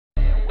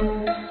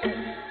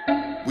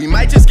We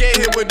might just get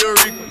hit with the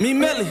Reaper. Me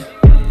Millie.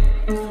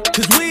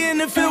 Cause we in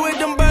the field with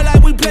them birds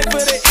like we play for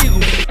the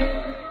Eagles.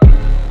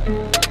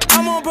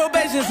 I'm on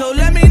probation, so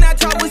let me not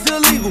talk what's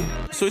illegal.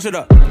 Switch it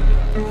up.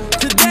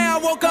 Today I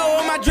woke up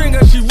with my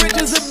drinker, she rich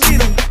as a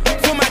beetle.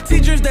 For my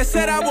teachers that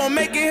said I won't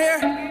make it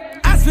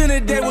here, I spent a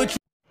day with you.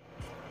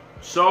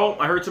 So,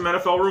 I heard some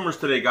NFL rumors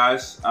today,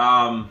 guys.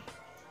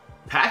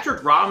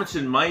 Patrick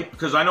Robinson might,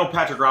 because I know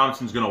Patrick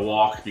Robinson's going to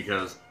walk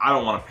because I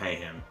don't want to pay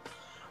him.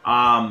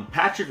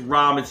 Patrick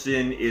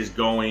Robinson is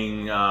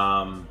going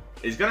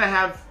to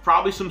have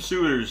probably some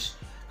suitors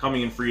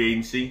coming in free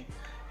agency.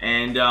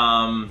 And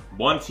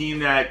one team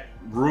that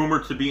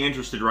rumored to be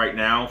interested right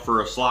now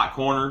for a slot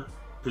corner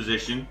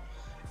position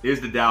is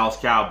the Dallas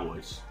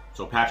Cowboys.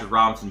 So Patrick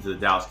Robinson to the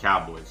Dallas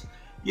Cowboys.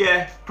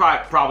 Yeah,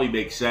 probably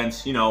makes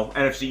sense. You know,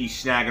 NFC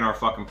East snagging our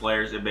fucking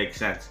players, it makes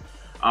sense.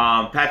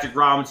 Patrick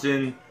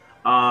Robinson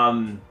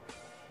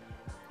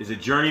is a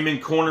journeyman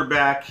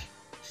cornerback.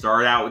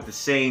 Started out with the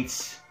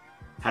Saints,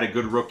 had a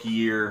good rookie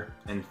year,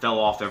 and fell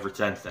off ever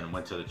since then.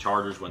 Went to the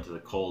Chargers, went to the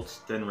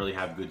Colts. Didn't really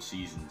have good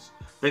seasons.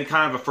 Been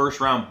kind of a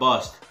first-round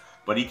bust,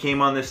 but he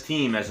came on this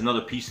team as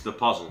another piece of the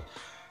puzzle.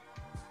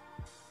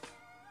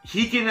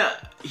 He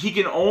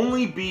can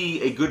only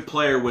be a good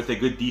player with a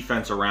good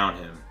defense around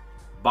him.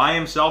 By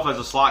himself as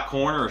a slot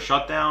corner or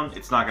shutdown,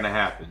 it's not going to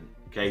happen.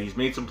 Okay, he's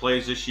made some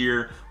plays this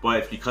year, but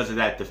it's because of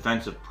that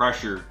defensive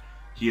pressure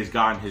he has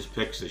gotten his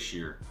picks this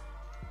year.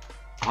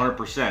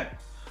 100%.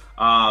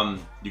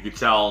 You could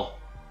tell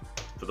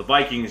for the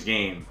Vikings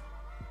game,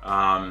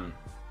 the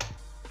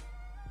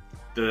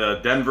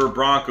Denver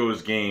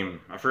Broncos game.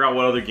 I forgot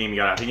what other game he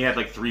got. I think he had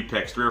like 3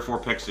 or 4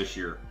 picks this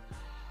year.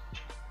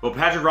 But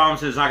Patrick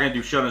Robinson is not going to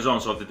do shut on his own.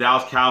 So if the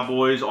Dallas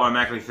Cowboys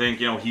automatically think,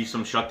 you know, he's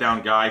some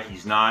shutdown guy,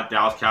 he's not.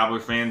 Dallas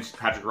Cowboys fans,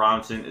 Patrick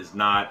Robinson is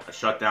not a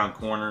shutdown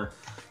corner.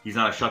 He's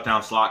not a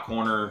shutdown slot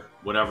corner,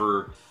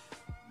 whatever.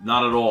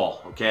 Not at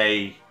all,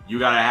 okay? You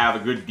got to have a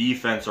good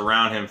defense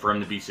around him for him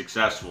to be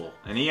successful.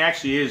 And he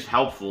actually is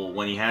helpful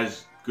when he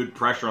has good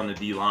pressure on the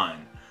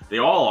D-line. They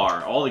all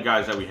are. All the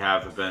guys that we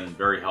have been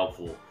very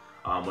helpful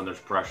when there's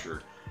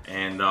pressure.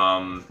 And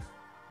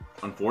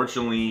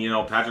unfortunately, you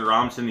know, Patrick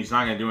Robinson, he's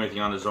not going to do anything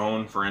on his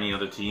own for any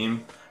other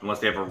team unless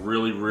they have a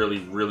really, really,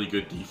 really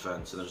good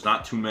defense. And there's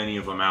not too many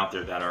of them out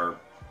there that are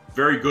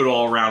very good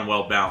all around,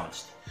 well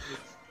balanced.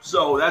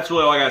 So that's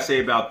really all I got to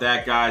say about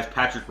that, guys.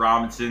 Patrick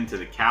Robinson to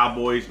the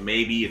Cowboys.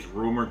 Maybe it's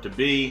rumored to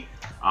be.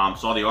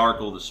 Saw the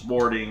article this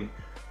morning.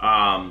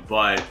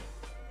 But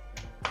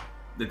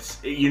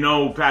it's, you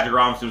know, Patrick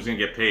Robinson was going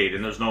to get paid,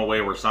 and there's no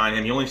way we're signing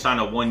him. He only signed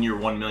a 1-year,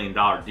 $1 million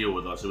deal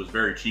with us. It was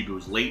very cheap. It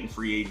was late in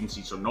free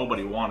agency, so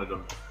nobody wanted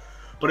him.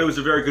 But it was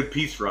a very good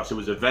piece for us. It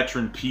was a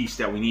veteran piece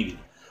that we needed.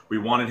 We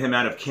wanted him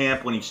out of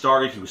camp when he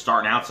started. He was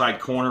starting outside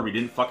corner. We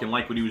didn't fucking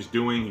like what he was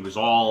doing. He was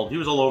all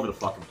over the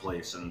fucking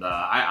place, and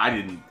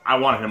I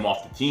wanted him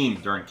off the team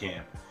during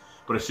camp.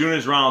 But as soon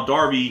as Ronald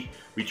Darby,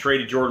 we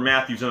traded Jordan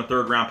Matthews and a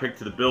 3rd-round pick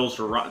to the Bills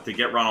to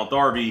get Ronald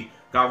Darby.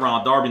 Got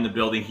Ronald Darby in the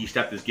building. He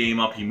stepped his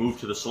game up. He moved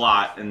to the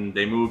slot, and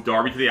they moved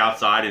Darby to the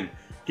outside. And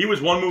he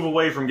was one move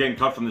away from getting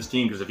cut from this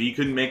team, because if he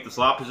couldn't make the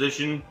slot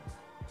position,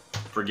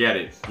 forget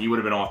it. He would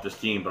have been off this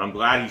team. But I'm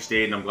glad he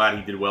stayed, and I'm glad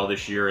he did well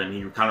this year, and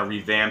he kind of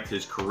revamped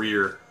his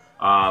career,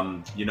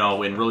 you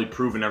know, and really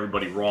proven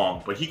everybody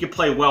wrong. But he can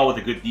play well with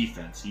a good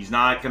defense. He's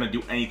not going to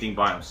do anything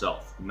by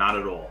himself. Not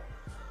at all.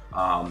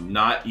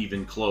 Not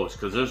even close,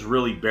 because there's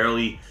really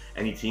barely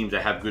any teams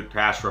that have good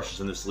pass rushes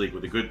in this league.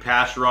 With a good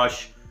pass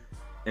rush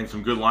and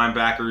some good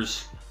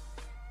linebackers,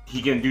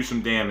 he can do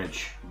some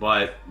damage.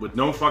 But with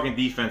no fucking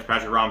defense,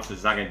 Patrick Robinson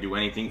is not going to do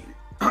anything.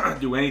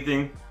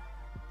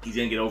 He's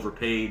going to get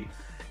overpaid,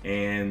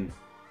 and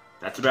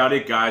that's about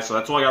it, guys. So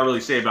that's all I got to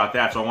really say about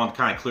that. So I want to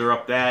kind of clear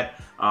up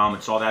that.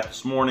 And saw that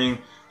this morning.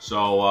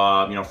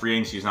 So you know, free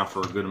agency is not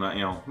for a good amount.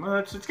 You know,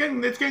 it's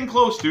getting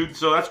close, dude.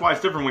 So that's why it's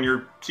different when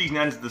your season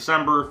ends in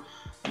December.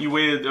 You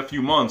waited a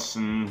few months,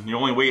 and you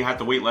only have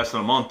to wait less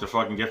than a month to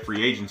fucking get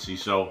free agency.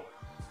 So,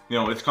 you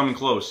know, it's coming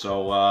close.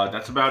 So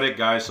that's about it,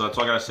 guys. So that's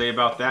all I got to say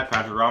about that.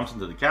 Patrick Robinson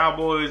to the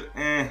Cowboys.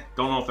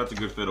 Don't know if that's a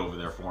good fit over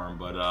there for him.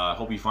 But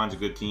hope he finds a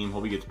good team.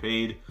 Hope he gets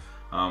paid.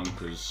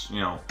 Because, you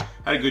know,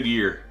 had a good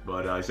year.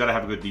 But he's got to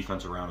have a good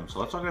defense around him. So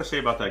that's all I got to say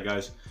about that,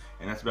 guys.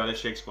 And that's about it.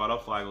 Shake Squad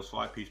up. Flag goes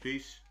fly. Peace,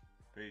 peace.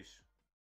 Peace.